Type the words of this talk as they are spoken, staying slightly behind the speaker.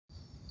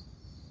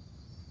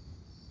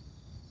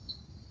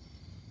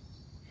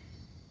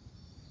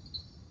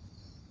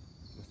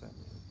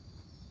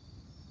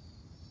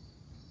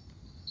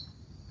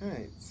All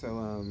right,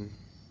 so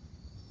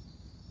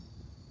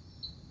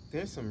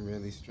there's some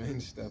really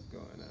strange stuff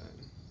going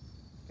on,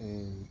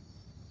 and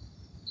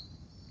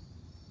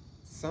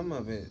some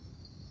of it,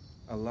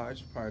 a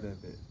large part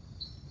of it,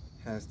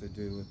 has to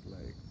do with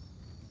like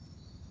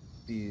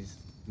these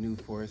new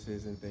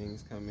forces and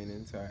things coming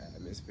into our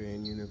atmosphere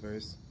and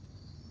universe.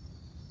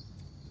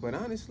 But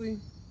honestly,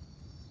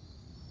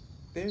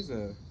 there's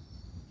a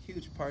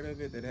huge part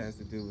of it that has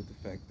to do with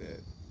the fact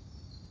that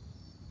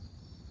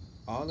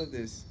all of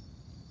this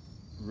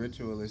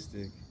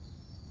ritualistic,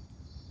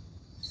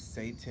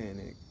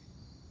 satanic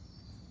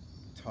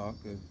talk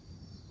of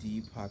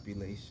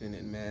depopulation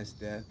and mass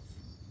death,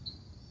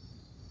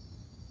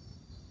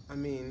 I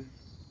mean,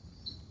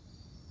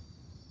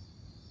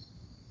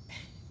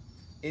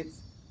 it's.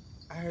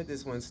 I heard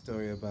this one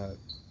story about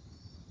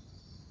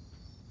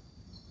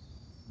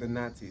the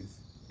Nazis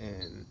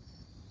and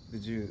the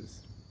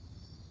Jews,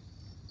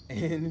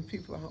 and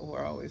people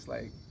were always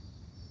like,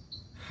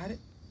 "How did,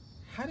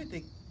 how did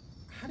they,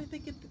 how did they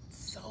get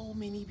so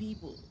many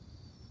people,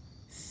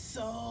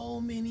 so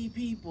many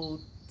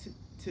people to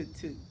to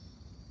to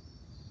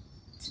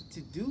to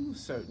do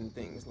certain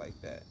things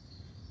like that?"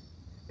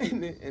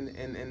 And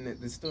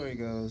the story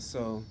goes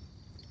so.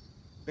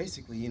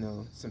 Basically,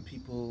 some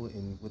people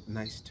with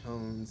nice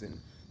tones and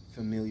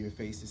familiar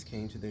faces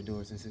came to their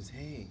doors and says,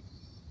 "Hey,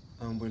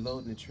 we're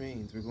loading the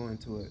trains. We're going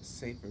to a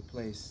safer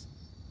place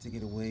to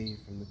get away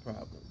from the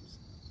problems."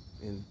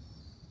 And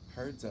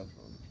herds of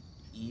them,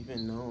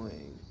 even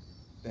knowing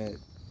that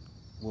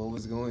what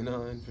was going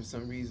on for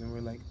some reason,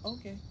 were like,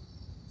 "Okay."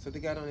 So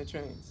they got on the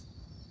trains.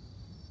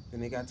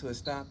 Then they got to a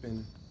stop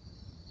and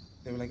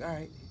they were like, "All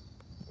right,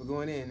 we're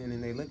going in." And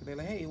then they look, they're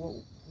like, "Hey,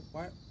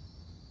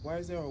 why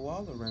is there a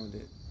wall around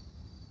it?"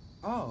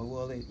 Oh,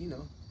 well,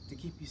 to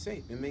keep you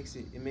safe. It makes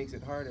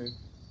it harder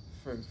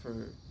for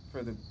for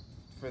for the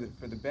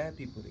for the bad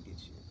people to get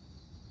you.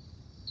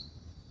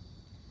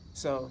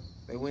 So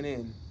they went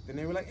in. Then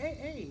they were like,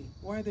 "Hey,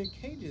 why are there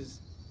cages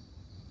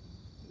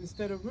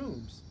instead of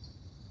rooms?"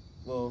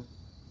 Well,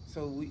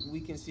 so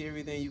we can see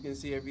everything. You can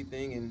see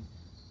everything, and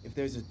if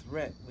there's a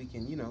threat, we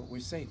can,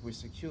 we're safe. We're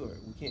secure.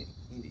 We can't.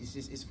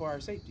 It's for our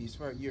safety. It's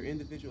for your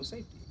individual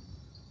safety.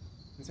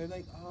 And so they're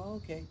like,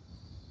 "Oh, okay."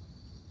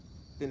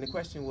 Then the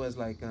question was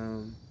like,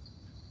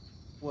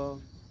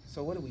 well,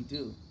 so what do we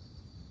do?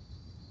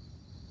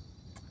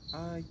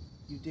 Uh,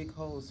 you dig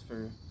holes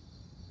for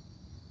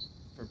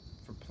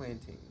for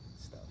planting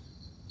stuff,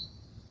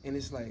 and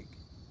it's like,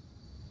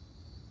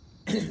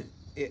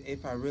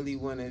 if I really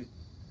want to,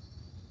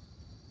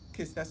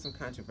 cause that's some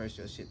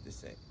controversial shit to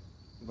say,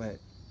 but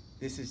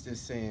this is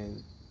just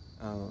saying,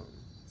 um,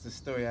 it's a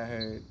story I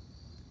heard,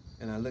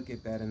 and I look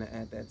at that and I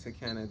add that to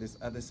kind of this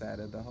other side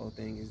of the whole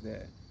thing is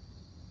that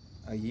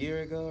a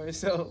year ago or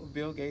so,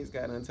 Bill Gates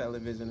got on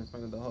television in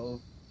front of the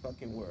whole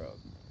fucking world,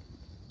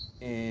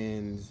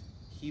 and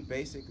he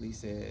basically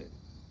said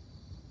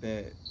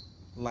that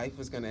life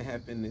was gonna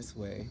happen this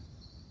way.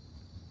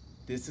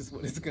 This is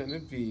what it's gonna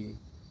be,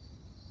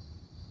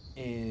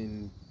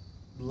 and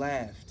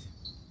laughed.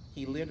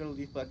 He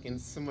literally fucking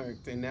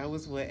smirked, and that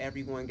was what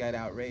everyone got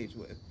outraged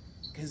with,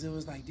 because it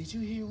was like, did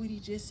you hear what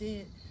he just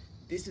said?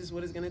 This is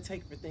what it's gonna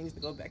take for things to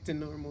go back to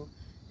normal,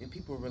 and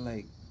people were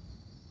like,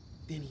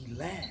 then he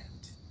laughed.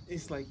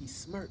 It's like he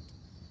smirked,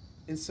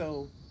 and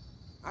so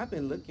I've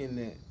been looking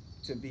at,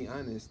 to be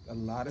honest, a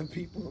lot of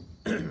people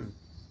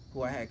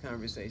who I had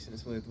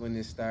conversations with when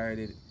this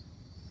started,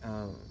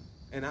 um,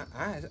 and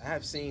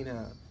I've seen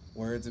how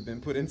words have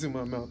been put into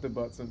my mouth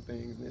about some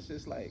things, and it's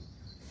just like,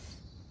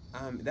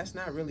 that's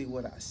not really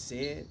what I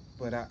said,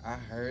 but I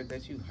heard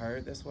that you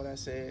heard that's what I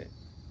said,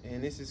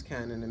 and this is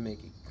kind of to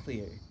make it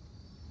clear.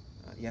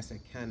 Yes, I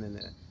kind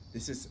of.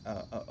 This is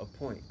a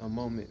point, a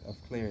moment of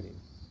clarity.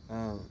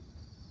 Um,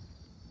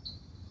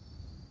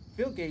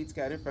 Bill Gates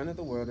got in front of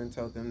the world and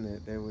told them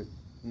that there would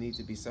need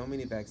to be so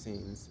many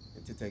vaccines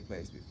to take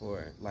place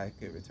before life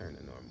could return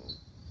to normal.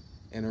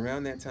 And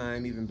around that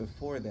time, even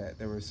before that,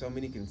 there were so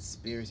many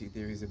conspiracy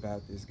theories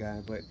about this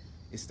guy, but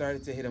it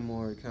started to hit a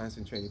more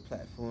concentrated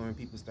platform.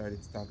 People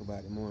started to talk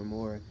about it more and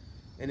more.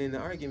 And then the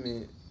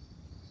argument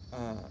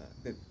uh,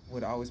 that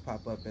would always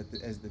pop up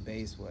as the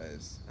base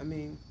was, I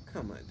mean,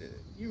 come on, dude.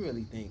 You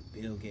really think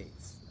Bill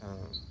Gates,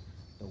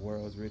 the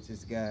world's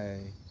richest guy,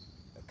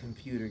 a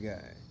computer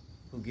guy,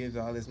 who gives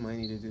all this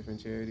money to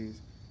different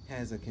charities,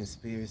 has a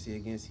conspiracy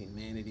against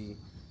humanity?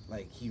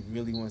 Like, he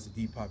really wants to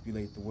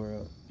depopulate the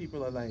world.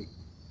 People are like,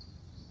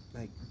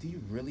 do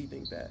you really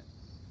think that?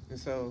 And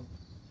so,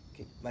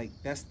 like,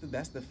 that's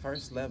the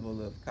first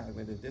level of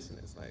cognitive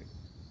dissonance. Like,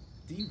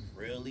 do you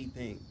really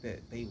think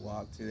that they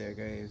walk to their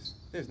graves?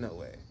 There's no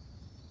way.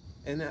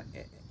 And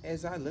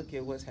as I look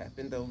at what's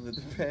happened over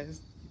the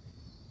past,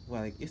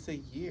 well, like, it's a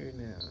year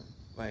now.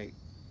 Like,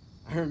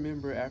 I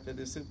remember after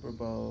the Super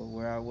Bowl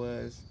where I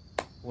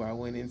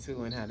went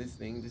into, and how this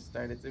thing just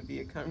started to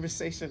be a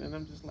conversation, and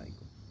I'm just like,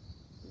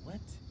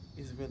 what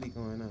is really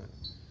going on?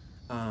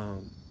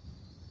 Um,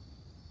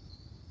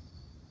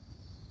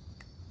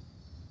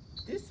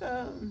 this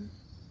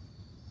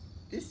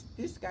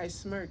this guy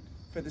smirked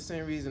for the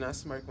same reason I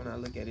smirk when I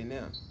look at it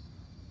now.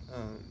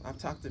 I've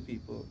talked to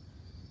people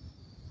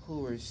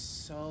who are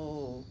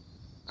so,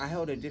 I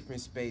hold a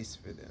different space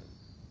for them.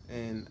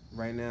 And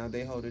right now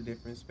they hold a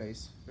different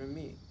space for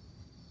me.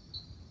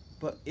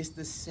 But it's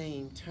the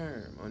same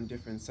term on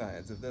different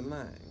sides of the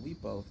line. We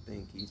both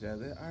think each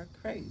other are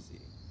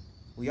crazy.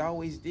 We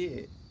always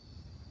did.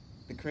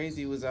 The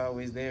crazy was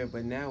always there,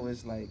 but now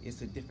it's like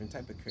it's a different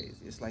type of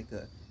crazy. It's like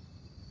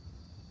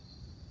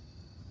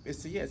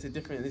it's a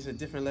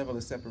different level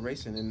of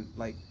separation, and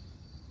like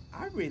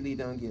I really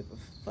don't give a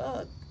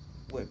fuck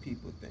what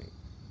people think.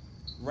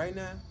 Right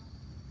now,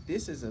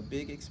 this is a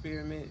big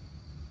experiment,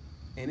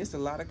 and it's a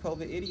lot of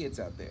COVID idiots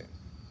out there.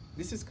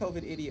 This is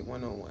COVID idiot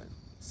 101.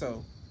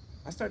 So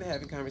I started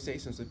having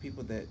conversations with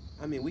people that,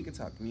 I mean, we can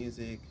talk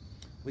music,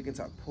 we can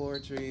talk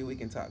poetry, we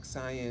can talk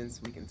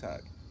science, we can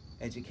talk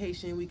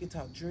education, we can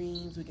talk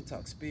dreams, we can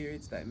talk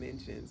spirits,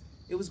 dimensions.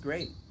 It was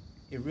great.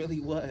 It really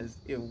was.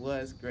 It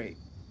was great.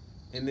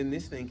 And then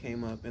this thing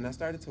came up, and I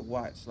started to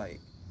watch. Like,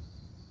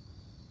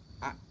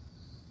 I,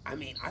 I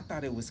mean, I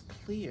thought it was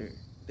clear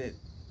that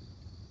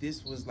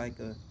this was like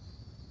a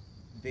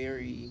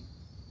very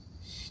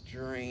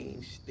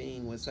strange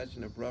thing with such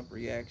an abrupt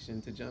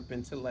reaction to jump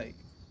into like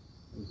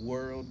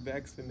world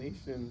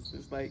vaccinations.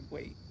 It's like,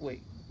 wait.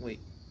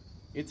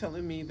 You're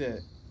telling me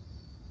that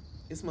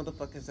it's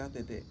motherfuckers out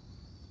there that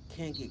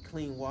can't get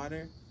clean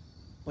water,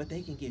 but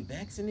they can get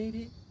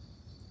vaccinated?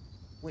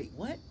 Wait,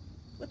 what?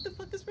 What the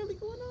fuck is really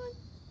going on?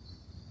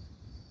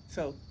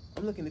 So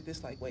I'm looking at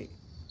this like, wait,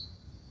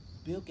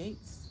 Bill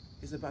Gates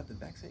is about to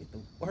vaccinate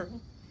the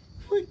world?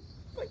 Wait,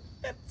 like,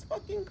 that's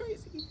fucking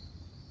crazy.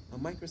 A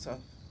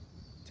Microsoft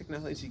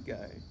technology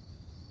guy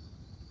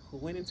who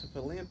went into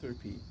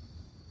philanthropy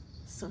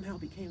somehow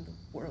became the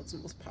world's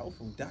most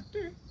powerful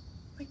doctor?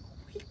 Like,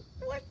 wait,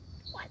 what?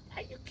 What?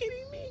 Are you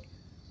kidding me?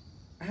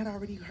 I had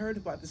already heard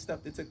about the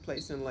stuff that took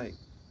place in like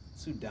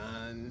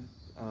Sudan,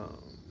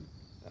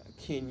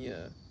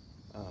 Kenya,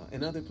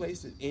 and other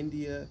places,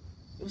 India.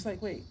 It was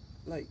like, wait,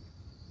 like,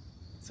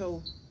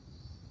 so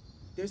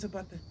there's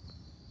about the,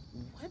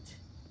 what?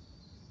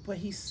 But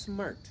he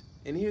smirked.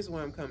 And here's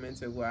where I'm coming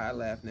to where I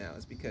laugh now,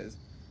 is because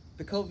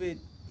the COVID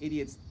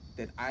idiots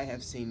that I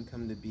have seen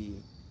come to be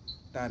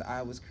thought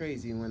I was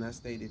crazy when I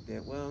stated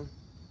that, well,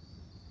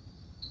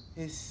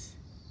 his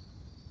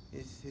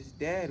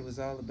dad was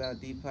all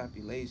about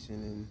depopulation,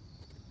 and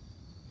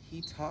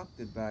he talked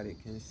about it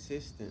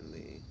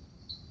consistently,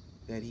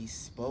 that he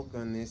spoke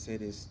on this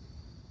at his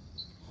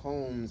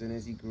homes and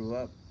as he grew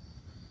up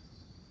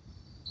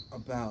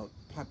about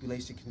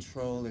population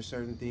control or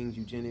certain things,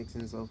 eugenics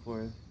and so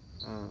forth.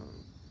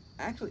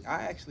 I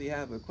actually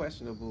have a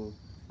questionable,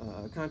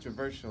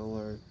 controversial,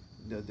 or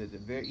the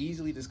very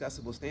easily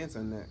discussable stance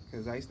on that,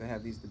 because I used to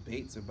have these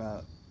debates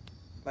about,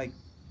 like,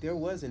 there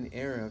was an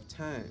era of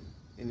time,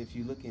 and if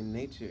you look in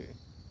nature,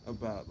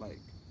 about like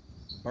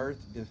birth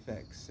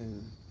defects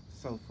and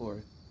so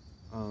forth,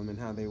 and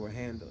how they were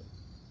handled.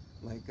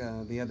 Like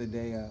the other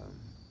day,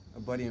 a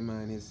buddy of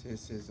mine, his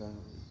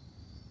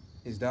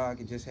dog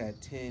had just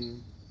had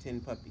 10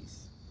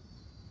 puppies,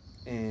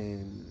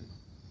 and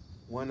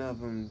one of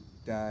them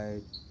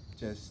died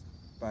just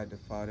by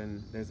default,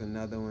 and there's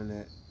another one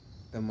that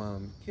the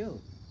mom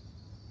killed,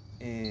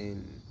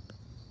 and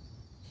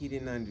he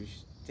didn't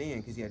understand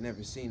because he had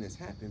never seen this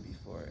happen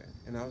before.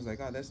 And I was like,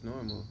 oh, that's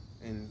normal,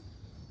 and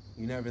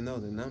you never know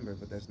the number,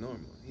 but that's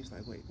normal. He was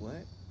like, wait,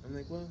 what? I'm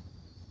like, well,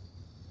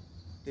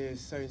 there's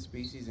certain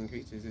species and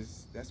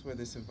creatures, that's where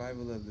the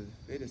survival of the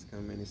fittest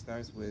come in. It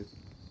starts with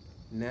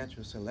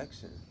natural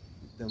selection.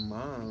 The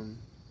mom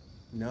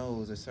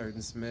knows a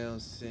certain smell,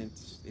 scent.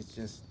 It's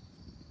just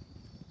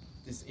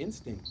this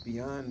instinct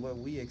beyond what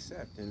we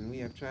accept, and we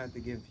have tried to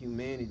give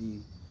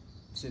humanity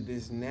to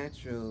this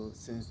natural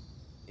sense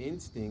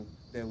instinct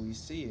that we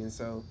see. And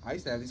so I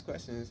used to have these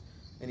questions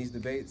and these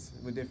debates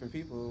with different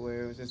people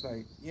where it was just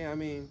like, yeah, I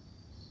mean,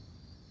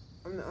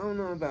 I don't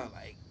know about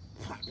like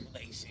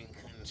population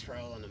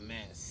control on a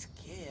mass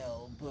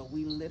scale, but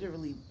we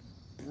literally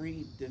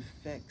breed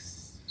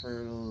defects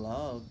for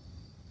love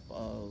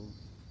of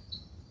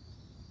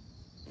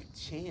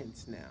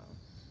chance now.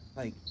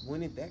 Like, when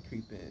did that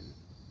creep in?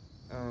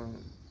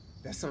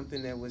 That's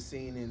something that was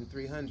seen in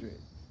 300,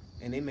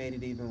 and they made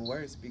it even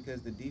worse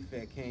because the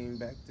defect came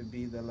back to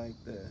be the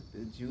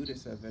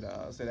Judas of it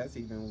all. So that's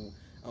even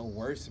a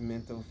worse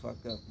mental fuck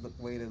up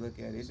way to look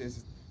at it.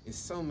 It's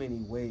so many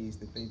ways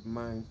that they've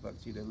mind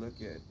fucked you to look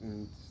at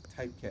and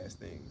typecast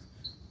things.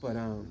 But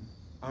I'm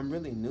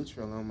really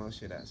neutral on most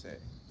shit I say.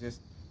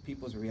 Just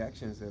people's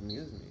reactions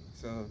amuse me.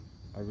 So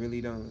I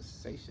really don't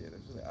say shit.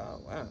 I'm just like,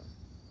 oh wow,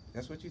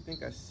 that's what you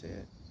think I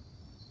said?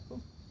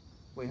 Cool.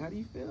 Wait, how do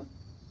you feel?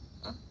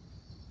 Huh?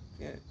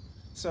 Yeah.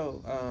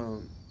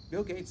 So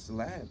Bill Gates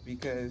laughed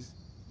because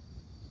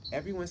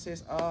everyone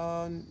says,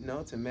 oh,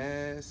 no to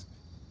mask,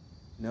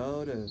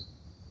 no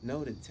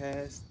to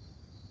test,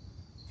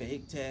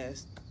 fake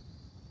test,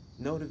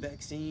 no to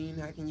vaccine.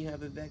 How can you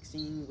have a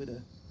vaccine with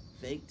a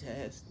fake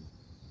test?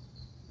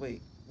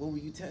 Wait, what were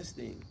you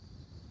testing?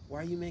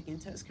 Why are you making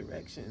test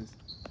corrections?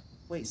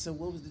 Wait, so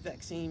what was the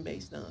vaccine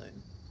based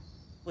on?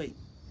 Wait,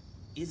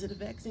 is it a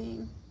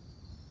vaccine?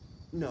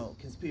 No,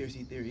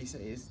 conspiracy theories say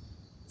it's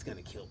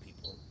gonna kill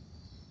people.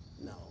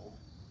 No.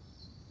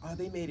 Oh,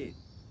 they made it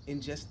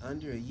in just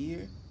under a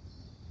year?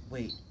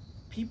 Wait,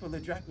 people are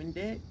dropping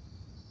dead?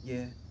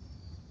 Yeah,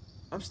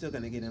 I'm still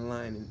gonna get in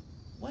line and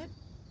what?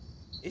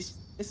 It's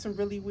some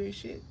really weird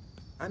shit.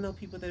 I know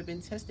people that have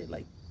been tested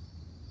like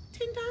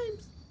 10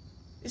 times.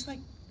 It's like,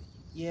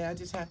 yeah, I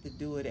just have to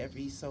do it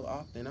every so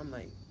often. I'm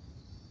like,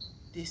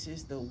 this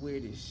is the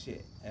weirdest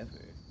shit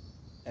ever.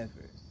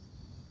 Ever.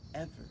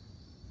 Ever.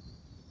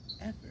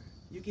 Ever.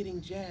 You're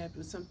getting jabbed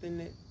with something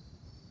that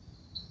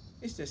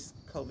it's just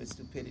COVID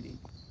stupidity.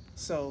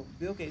 So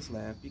Bill Gates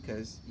laughed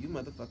because you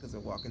motherfuckers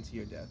are walking to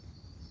your death.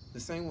 The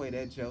same way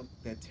that joke,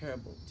 that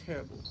terrible,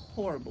 terrible,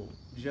 horrible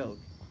joke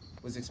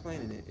was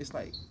explaining it. It's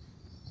like,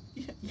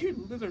 you're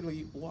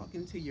literally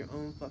walking to your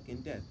own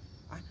fucking death.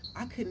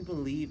 I couldn't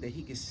believe that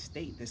he could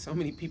state that so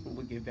many people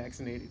would get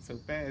vaccinated so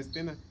fast.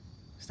 Then I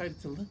started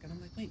to look and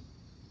I'm like, wait,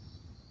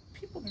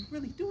 people are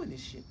really doing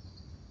this shit.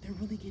 They're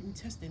really getting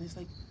tested. And it's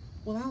like,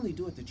 well, I only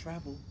do it to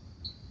travel.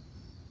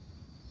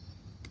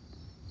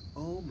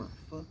 Oh my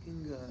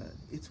fucking God.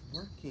 It's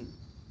working.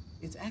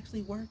 It's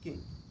actually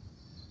working.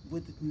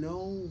 With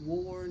no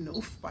war,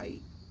 no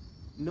fight,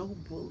 no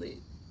bullet,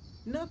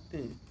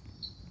 nothing.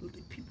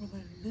 People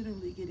are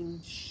literally getting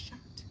shot.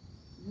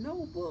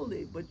 No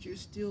bullet, but you're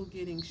still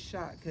getting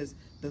shot because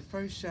the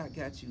first shot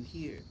got you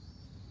here.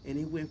 And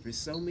it went for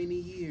so many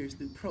years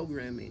through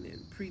programming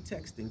and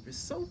pretexting. For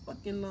so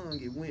fucking long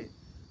it went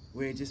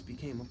where it just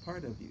became a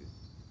part of you.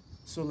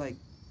 So like,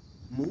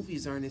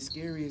 movies aren't as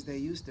scary as they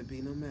used to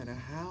be no matter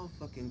how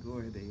fucking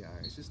gory they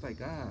are. It's just like,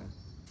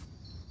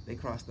 they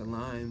crossed the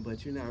line,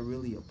 but you're not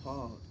really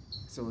appalled.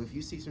 So if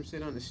you see some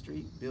shit on the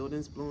street,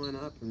 buildings blowing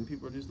up, and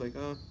people are just like,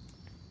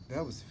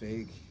 that was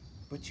fake,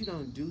 but you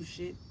don't do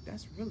shit,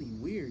 that's really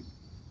weird.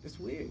 That's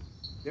weird.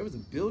 There was a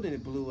building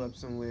that blew up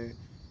somewhere,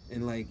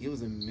 and like, it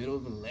was in the middle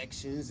of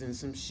elections and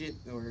some shit,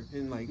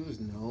 and like, it was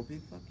no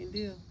big fucking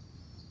deal.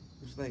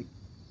 It was like,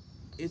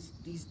 it's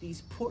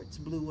these ports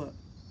blew up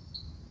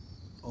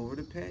over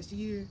the past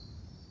year.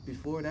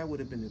 Before that would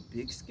have been a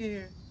big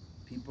scare.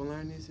 People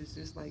learn this, it's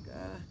just like,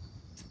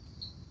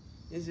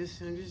 I'm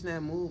just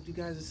not moved. You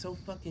guys are so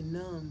fucking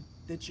numb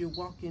that you're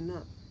walking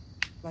up.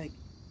 Like,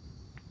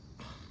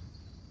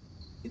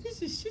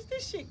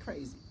 this shit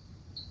crazy.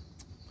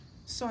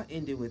 So I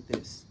ended with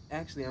this.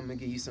 Actually, I'm gonna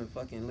give you some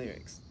fucking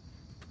lyrics.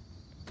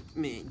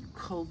 Man, you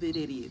COVID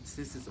idiots.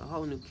 This is a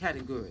whole new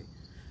category.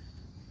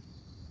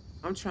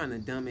 I'm trying to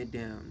dumb it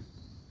down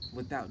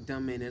without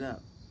dumbing it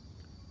up.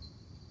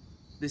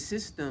 The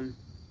system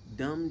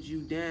dumbed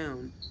you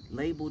down,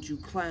 labeled you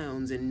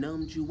clowns, and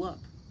numbed you up.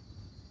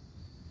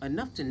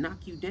 Enough to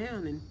knock you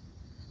down and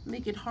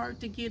make it hard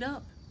to get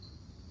up.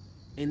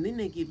 And then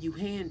they give you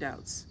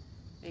handouts.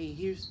 Hey,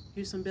 here's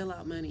some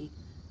bailout money.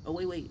 Oh,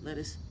 wait, let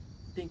us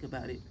think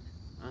about it.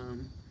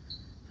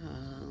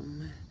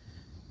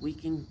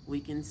 We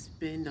can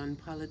spend on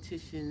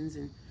politicians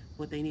and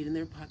what they need in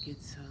their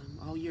pockets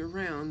all year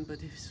round,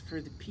 but if it's for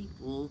the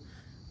people,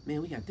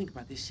 man, we gotta think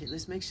about this shit.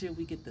 Let's make sure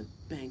we get the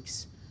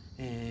banks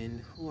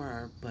and who are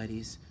our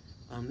buddies.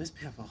 Let's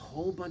have a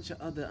whole bunch of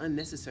other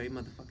unnecessary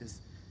motherfuckers.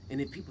 And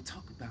if people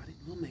talk about it,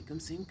 we'll make them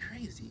seem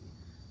crazy.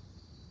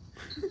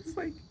 It's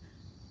like,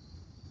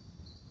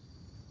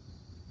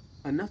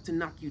 enough to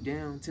knock you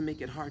down, to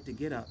make it hard to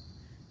get up.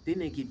 Then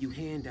they give you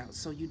handouts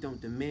so you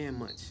don't demand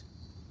much.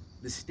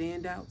 The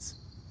standouts,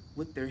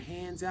 with their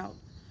hands out,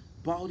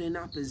 bald in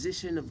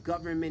opposition of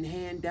government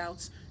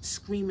handouts,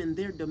 screaming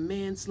their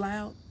demands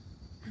loud.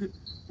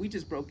 We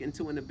just broke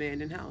into an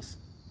abandoned house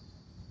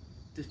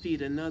to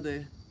feed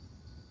another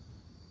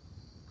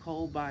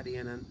cold body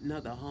and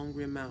another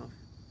hungry mouth.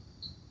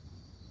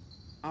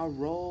 Our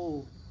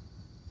role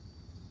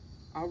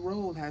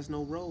has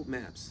no road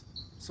maps,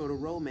 so the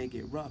road may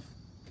get rough.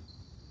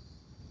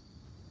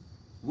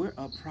 We're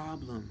a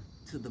problem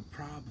to the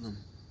problem.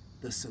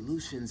 The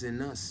solution's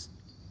in us.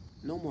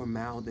 No more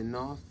mouthing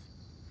off.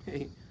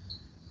 Hey,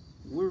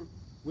 we're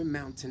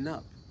mounting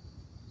up.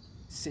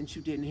 Since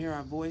you didn't hear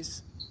our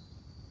voice,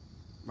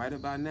 right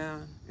about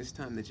now, it's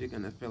time that you're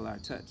gonna feel our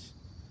touch.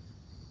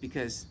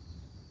 Because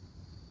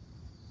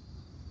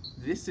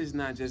this is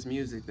not just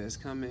music that's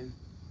coming.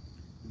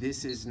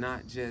 This is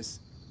not just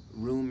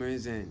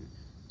rumors and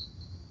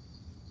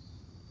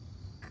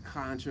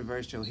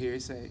controversial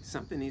hearsay.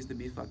 Something needs to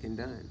be fucking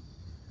done.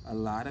 A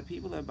lot of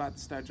people are about to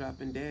start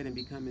dropping dead and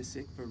becoming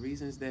sick for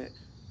reasons that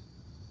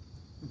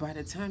by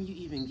the time you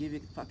even give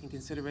it fucking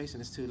consideration,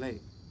 it's too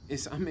late.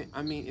 This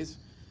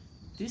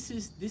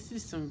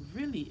is some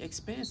really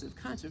expansive,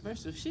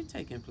 controversial shit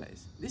taking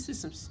place. This is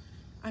some,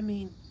 I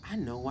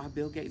know why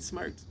Bill Gates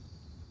smirked,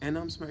 and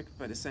I'm smirking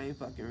for the same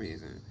fucking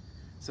reason.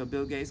 So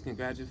Bill Gates,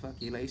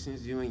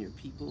 congratulations, you and your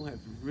people have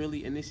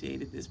really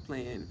initiated this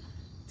plan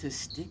to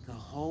stick a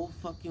whole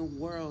fucking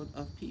world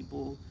of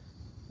people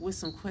with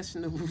some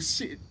questionable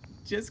shit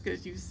just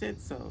because you said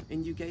so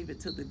and you gave it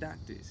to the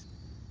doctors.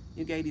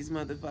 You gave these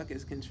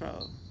motherfuckers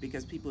control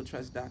because people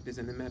trust doctors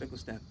and the medical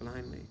staff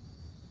blindly.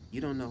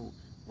 You don't know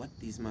what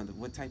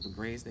type of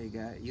grades they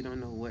got. You don't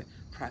know what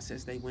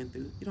process they went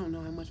through. You don't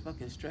know how much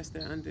fucking stress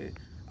they're under.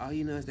 All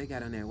you know is they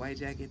got on that white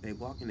jacket, they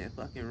walk in that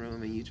fucking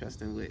room, and you trust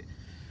them with,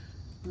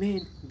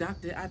 man,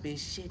 doctor, I've been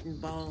shitting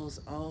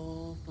balls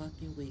all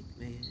fucking week,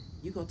 man.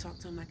 You go talk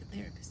to him like a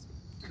therapist.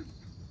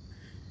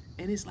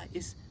 And it's like,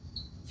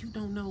 you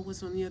don't know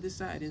what's on the other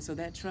side. And so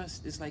that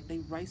trust, it's like they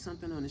write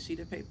something on a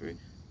sheet of paper,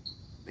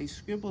 they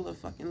scribble a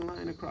fucking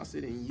line across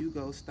it, and you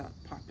go stop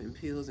popping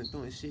pills and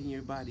throwing shit in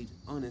your body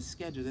on a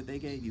schedule that they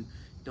gave you.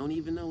 Don't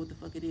even know what the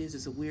fuck it is.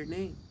 It's a weird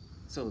name.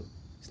 So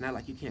it's not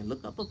like you can't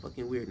look up a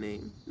fucking weird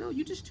name. No,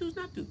 you just choose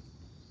not to.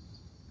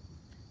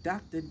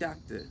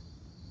 Doctor,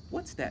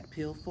 what's that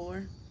pill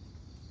for?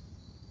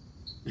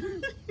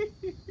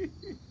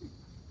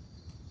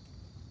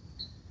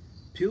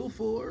 Pill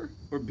for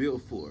or bill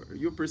for?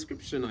 Your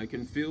prescription I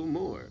can fill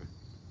more.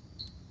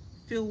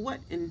 Fill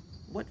what and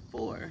what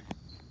for?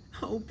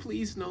 Oh,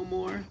 please no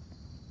more.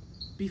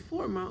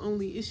 Before, my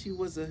only issue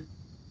was a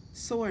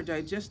sore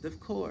digestive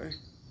core.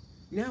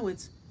 Now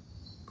it's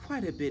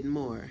quite a bit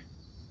more.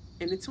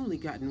 And it's only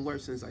gotten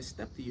worse since I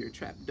stepped through your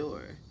trap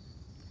door.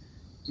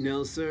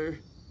 Now, sir,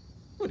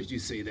 what did you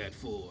say that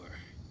for?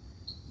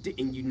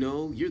 Didn't you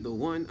know you're the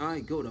one I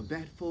go to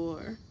bat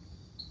for?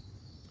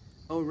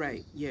 Oh,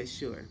 right, yeah,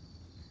 sure.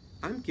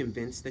 I'm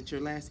convinced that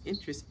your last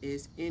interest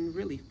is in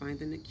really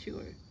finding a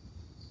cure.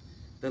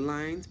 The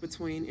lines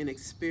between an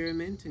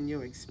experiment and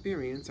your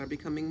experience are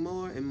becoming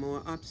more and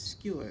more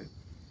obscure.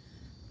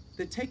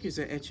 The takers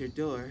are at your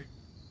door,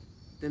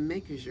 the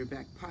makers your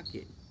back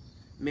pocket.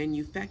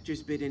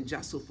 Manufacturers bid and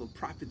jostle for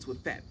profits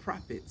with fat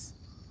profits.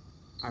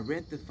 I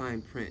read the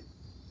fine print.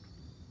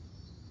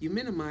 You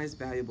minimize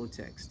valuable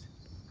text.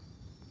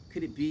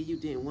 Could it be you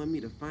didn't want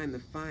me to find the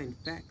fine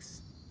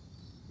facts?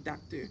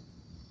 Doctor,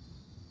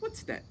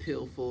 what's that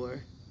pill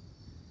for?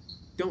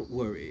 Don't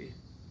worry.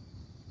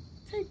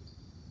 Take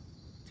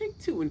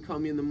two and call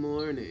me in the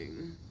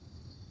morning.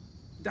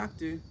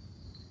 Doctor,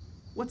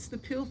 what's the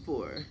pill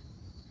for?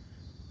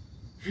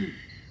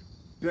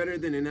 Better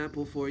than an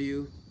apple for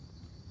you.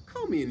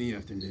 Call me in the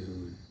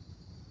afternoon.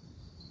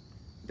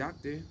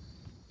 Doctor,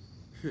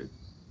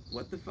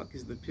 what the fuck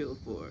is the pill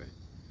for?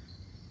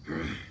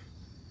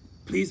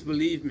 Please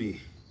believe me.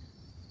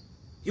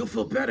 You'll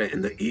feel better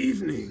in the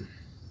evening.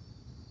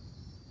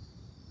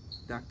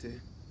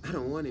 Doctor, I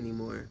don't want any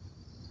more.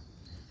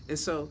 And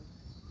so,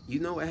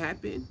 you know what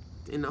happened?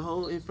 In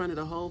front of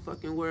the whole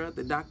fucking world,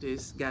 the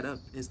doctors got up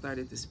and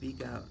started to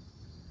speak out.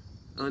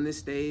 On the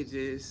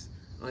stages,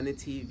 on the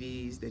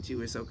TVs that you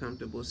were so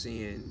comfortable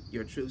seeing,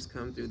 your troops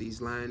come through these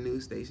lying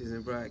news stations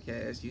and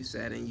broadcasts, you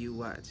sat and you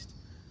watched.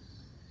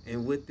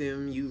 And with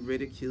them, you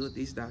ridiculed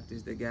these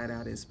doctors that got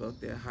out and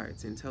spoke their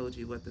hearts and told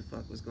you what the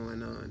fuck was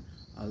going on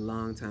a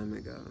long time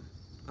ago.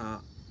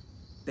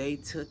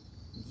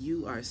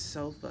 You are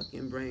so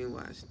fucking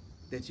brainwashed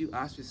that you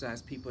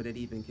ostracized people that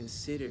even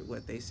considered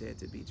what they said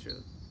to be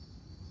true.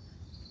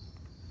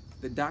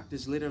 The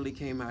doctors literally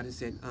came out and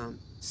said,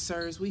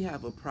 sirs, we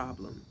have a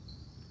problem.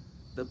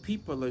 The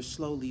people are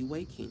slowly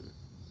waking.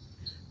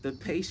 The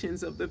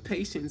patience of the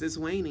patients is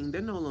waning.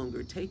 They're no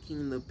longer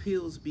taking the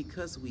pills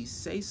because we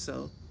say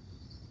so.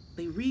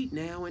 They read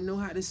now and know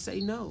how to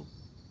say no.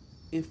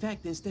 In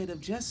fact, instead of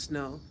just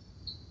no,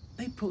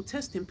 they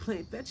protest and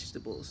plant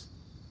vegetables.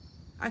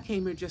 I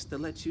came here just to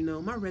let you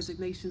know my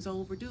resignation's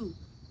overdue.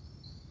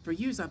 For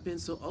years I've been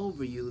so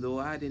over you, though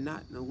I did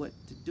not know what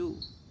to do.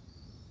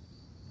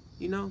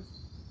 You know,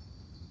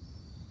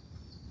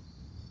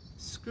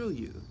 screw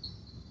you.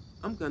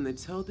 I'm gonna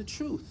tell the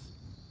truth.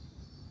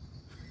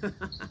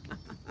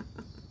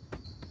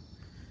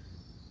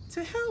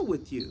 To hell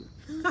with you.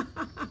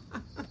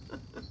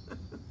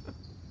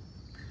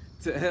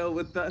 To hell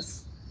with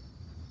us.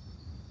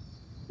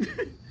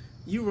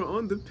 You were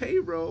on the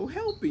payroll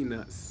helping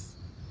us.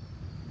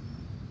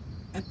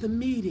 At the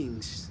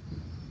meetings,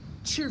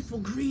 cheerful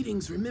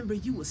greetings. Remember,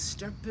 you was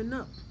stepping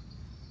up.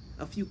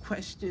 A few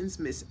questions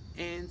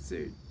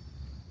misanswered.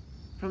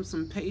 From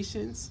some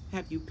patients,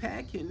 have you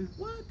packing?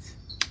 What?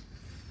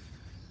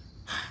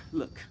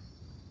 Look,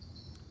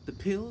 the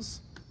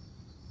pills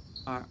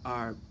are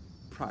our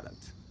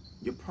product.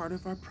 You're part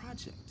of our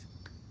project.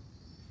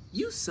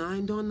 You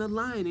signed on the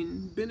line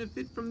and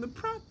benefit from the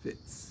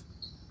profits.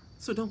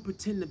 So don't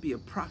pretend to be a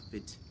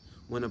prophet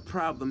when a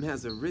problem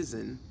has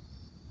arisen.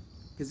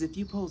 Because if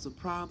you pose a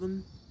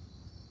problem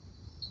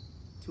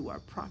to our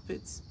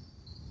profits,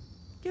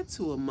 guess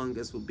who among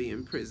us will be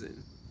in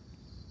prison?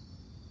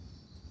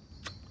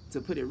 To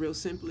put it real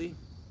simply,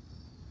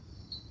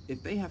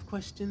 if they have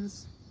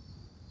questions,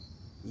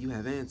 you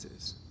have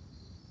answers.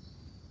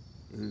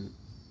 And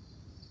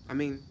I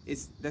mean,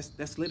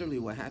 that's literally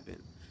what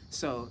happened.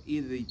 So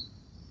either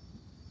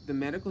the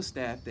medical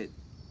staff that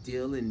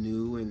deal and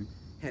knew and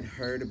had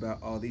heard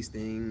about all these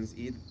things,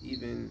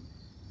 even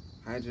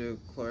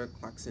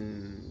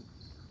hydrochloroquine,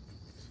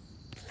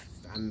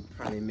 I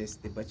probably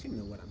missed it, but you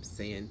know what I'm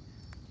saying.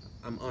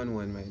 I'm on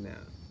one right now.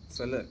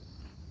 So look,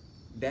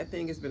 that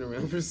thing has been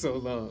around for so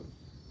long.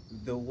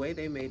 The way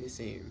they made it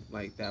seem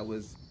like that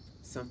was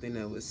something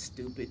that was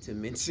stupid to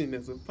mention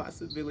as a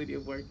possibility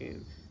of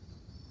working.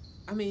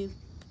 I mean,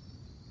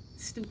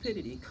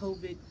 stupidity,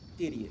 COVID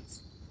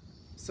idiots.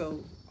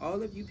 So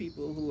all of you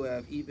people who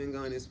have even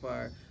gone as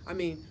far, I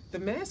mean, the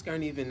masks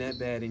aren't even that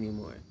bad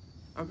anymore.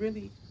 I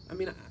really, I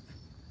mean,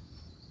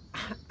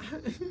 I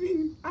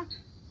mean,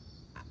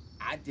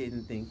 I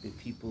didn't think that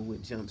people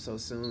would jump so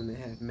soon to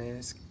have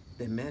masks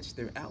that match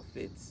their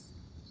outfits.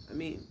 I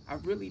mean, I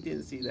really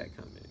didn't see that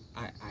coming.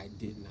 I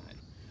did not.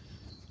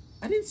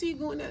 I didn't see it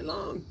going that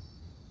long.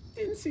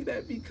 Didn't see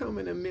that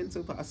becoming a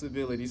mental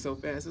possibility so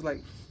fast. It's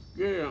like,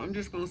 yeah, I'm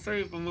just gonna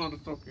save a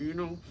motherfucker, you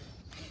know?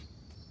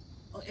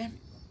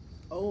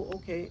 Oh,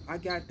 okay. I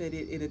got that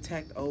it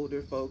attacked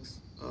older folks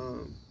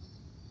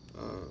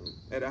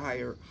at a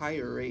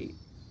higher rate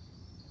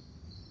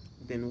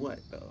than what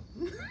though?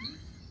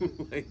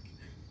 Like,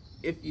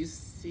 if you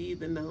see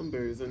the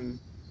numbers and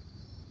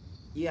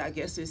yeah, I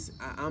guess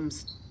I'm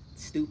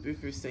stupid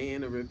for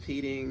saying or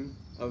repeating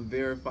a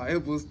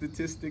verifiable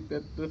statistic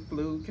that the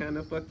flu kind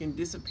of fucking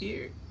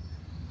disappeared.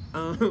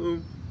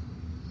 Um,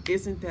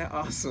 isn't that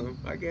awesome?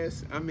 I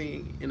guess. I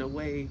mean, in a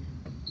way,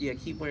 yeah,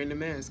 keep wearing the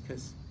mask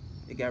because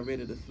it got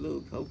rid of the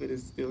flu. COVID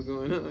is still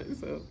going on,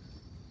 so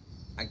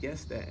I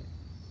guess that.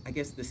 I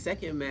guess the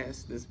second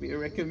mask that's being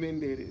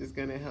recommended is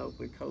gonna help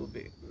with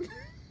COVID.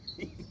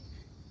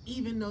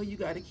 Even though you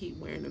got to keep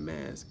wearing the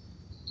mask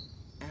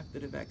after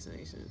the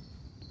vaccination.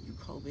 You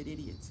COVID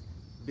idiots.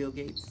 Bill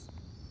Gates.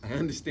 I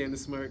understand the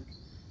smirk.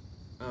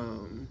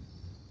 Um,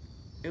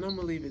 and I'm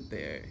gonna leave it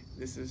there.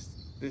 This is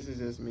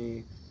just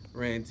me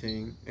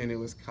ranting, and it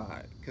was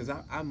caught because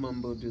I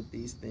mumbled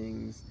these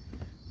things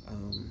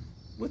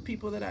with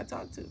people that I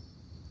talk to,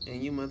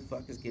 and you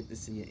motherfuckers get to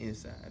see an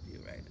inside view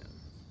right now.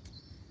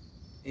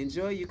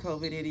 Enjoy you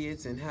COVID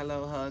idiots, and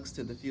hello hugs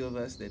to the few of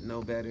us that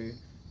know better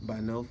by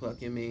no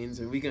fucking means.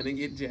 Are we gonna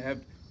get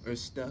jabbed or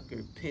stuck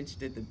or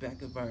pinched at the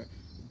back of our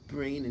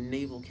brain and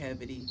navel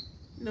cavity?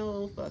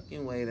 No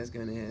fucking way that's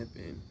gonna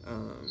happen.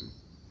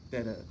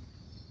 That a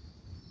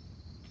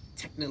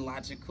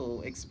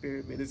technological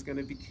experiment is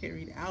gonna be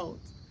carried out.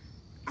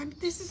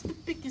 This is the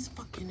biggest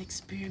fucking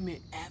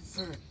experiment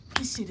ever.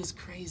 This shit is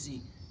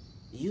crazy.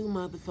 You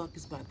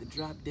motherfuckers about to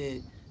drop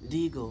dead.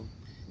 Deagle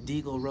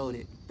wrote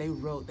it.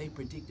 They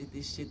predicted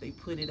this shit. They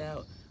put it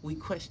out. We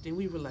questioned.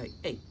 We were like,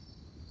 hey,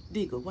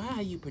 Deagle, why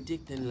are you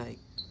predicting like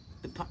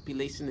the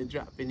population to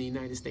drop in the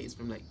United States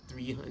from like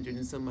 300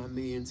 and some odd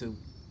million to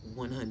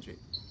 100?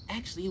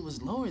 Actually, it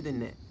was lower than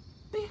that.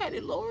 They had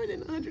it lower than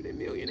 100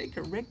 million. They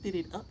corrected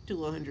it up to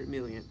 100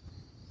 million.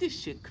 This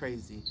shit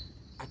crazy.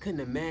 I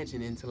couldn't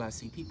imagine until I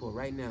see people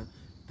right now,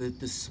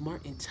 the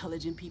smart,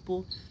 intelligent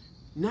people,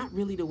 not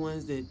really the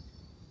ones that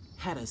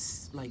had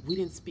us, like, we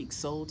didn't speak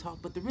soul talk,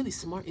 but the really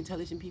smart,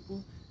 intelligent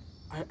people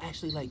are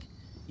actually like,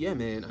 yeah,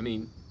 man, I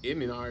mean,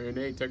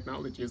 mRNA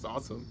technology is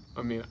awesome.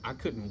 I mean, I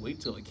couldn't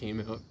wait till it came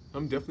out.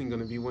 I'm definitely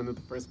going to be one of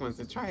the first ones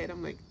to try it.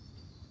 I'm like,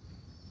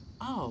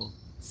 oh,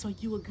 so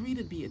you agree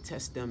to be a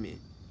test dummy.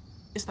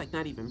 It's like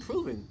not even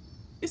proven.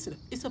 It's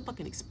a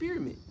fucking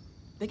experiment.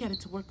 They got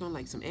it to work on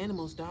like some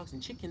animals, dogs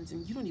and chickens,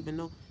 and you don't even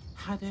know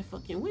how that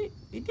fucking went.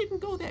 It didn't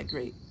go that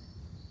great.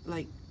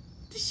 Like,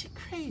 this shit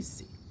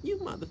crazy. You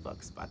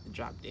motherfuckers about to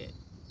drop dead.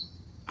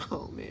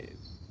 Oh man.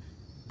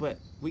 But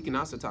we can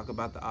also talk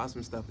about the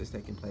awesome stuff that's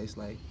taking place,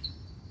 like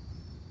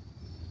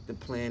the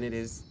planet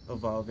is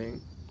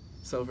evolving.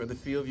 So for the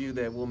few of you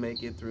that will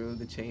make it through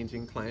the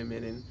changing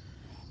climate and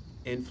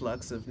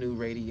influx of new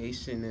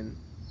radiation and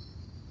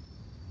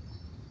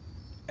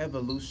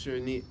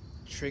evolution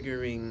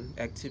triggering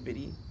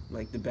activity,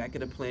 like the back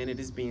of the planet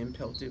is being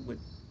pelted with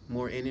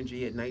more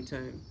energy at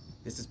nighttime.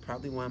 This is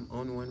probably why I'm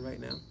on one right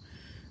now.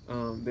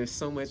 There's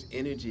so much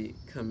energy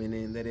coming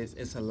in that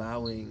it's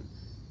allowing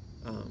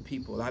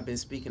people. I've been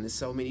speaking to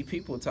so many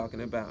people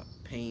talking about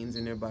pains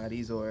in their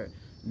bodies or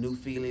new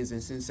feelings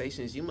and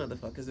sensations. You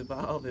motherfuckers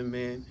evolving,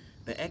 man.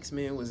 The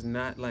X-Men was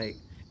not like,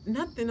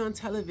 nothing on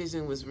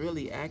television was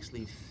really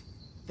actually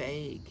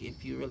fake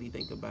if you really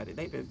think about it.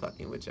 They've been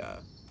fucking with y'all.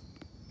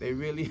 They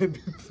really have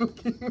been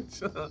fucking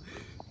with y'all.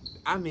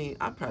 I mean,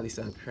 I probably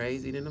sound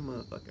crazy than a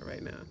motherfucker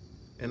right now.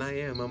 And I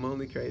am. I'm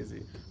only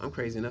crazy. I'm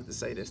crazy enough to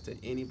say this to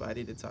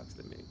anybody that talks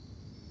to me.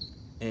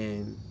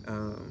 And,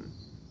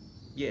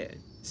 yeah.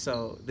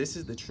 So, this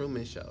is the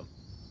Truman Show.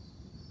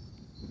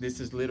 This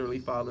is literally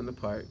falling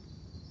apart.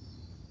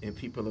 And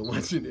people are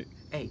watching it.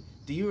 Hey,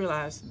 do you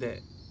realize that,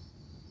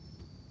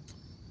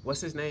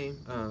 what's his name?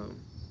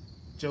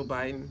 Joe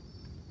Biden.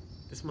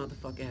 This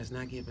motherfucker has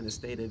not given a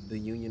State of the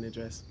Union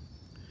address.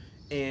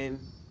 And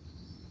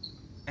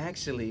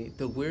actually,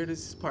 the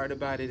weirdest part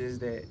about it is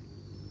that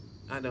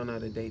I don't know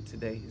the date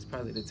today. It's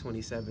probably the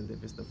 27th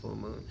if it's the full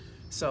moon.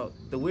 So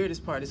the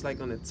weirdest part is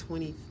like on the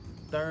 23rd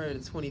or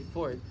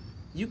 24th,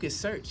 you could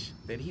search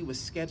that he was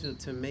scheduled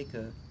to make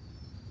a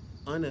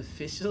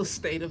unofficial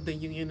State of the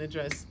Union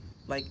address.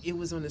 Like it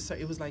was on the,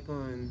 it was like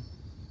on,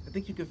 I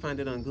think you could find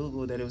it on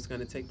Google that it was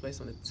going to take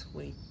place on the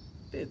 25th.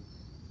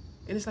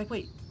 And it's like,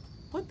 wait,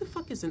 what the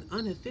fuck is an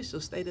unofficial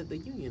State of the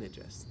Union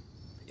address?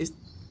 Is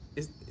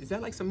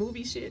that like some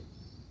movie shit?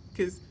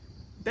 Because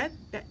That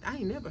I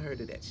ain't never heard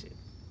of that shit.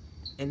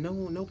 And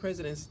no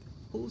presidents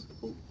who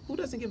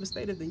doesn't give a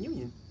State of the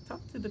Union.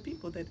 Talk to the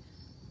people that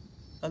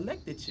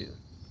elected you,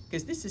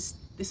 because this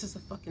is a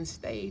fucking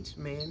stage,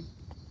 man.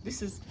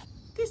 This is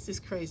this is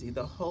crazy.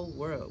 The whole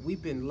world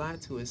we've been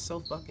lied to is so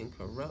fucking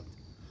corrupt.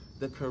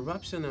 The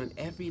corruption on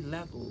every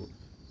level.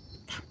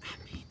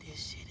 I mean,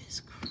 this shit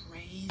is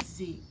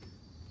crazy,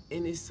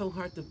 and it's so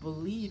hard to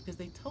believe because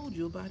they told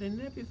you about it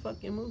in every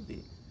fucking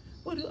movie.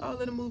 What do all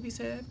of the movies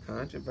have?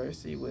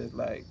 Controversy with,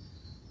 like,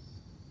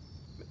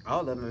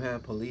 all of them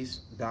have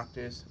police,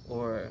 doctors,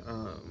 or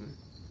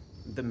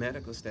the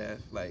medical staff.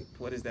 Like,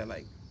 what is that,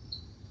 like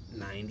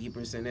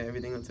 90% of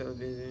everything on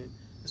television?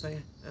 It's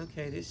like,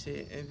 okay, this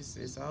shit,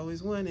 it's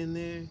always one in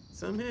there.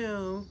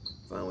 Somehow,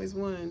 it's always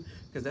one.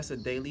 Because that's a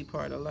daily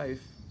part of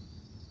life.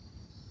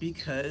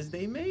 Because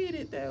they made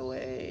it that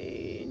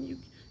way.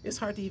 And it's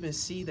hard to even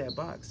see that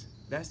box.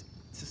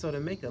 So to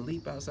make a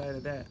leap outside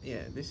of that,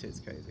 yeah, this shit's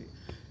crazy.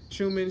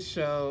 Truman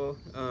Show,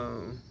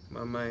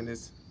 my mind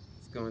is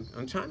going,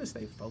 I'm trying to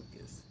stay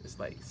focused. It's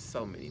like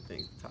so many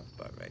things to talk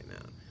about right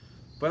now.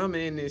 But I'm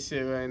in this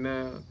shit right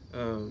now.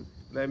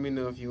 Let me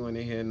know if you want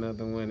to hear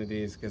another one of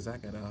these, because I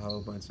got a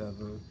whole bunch of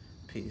them.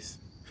 Peace.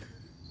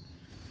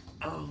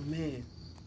 Oh, man.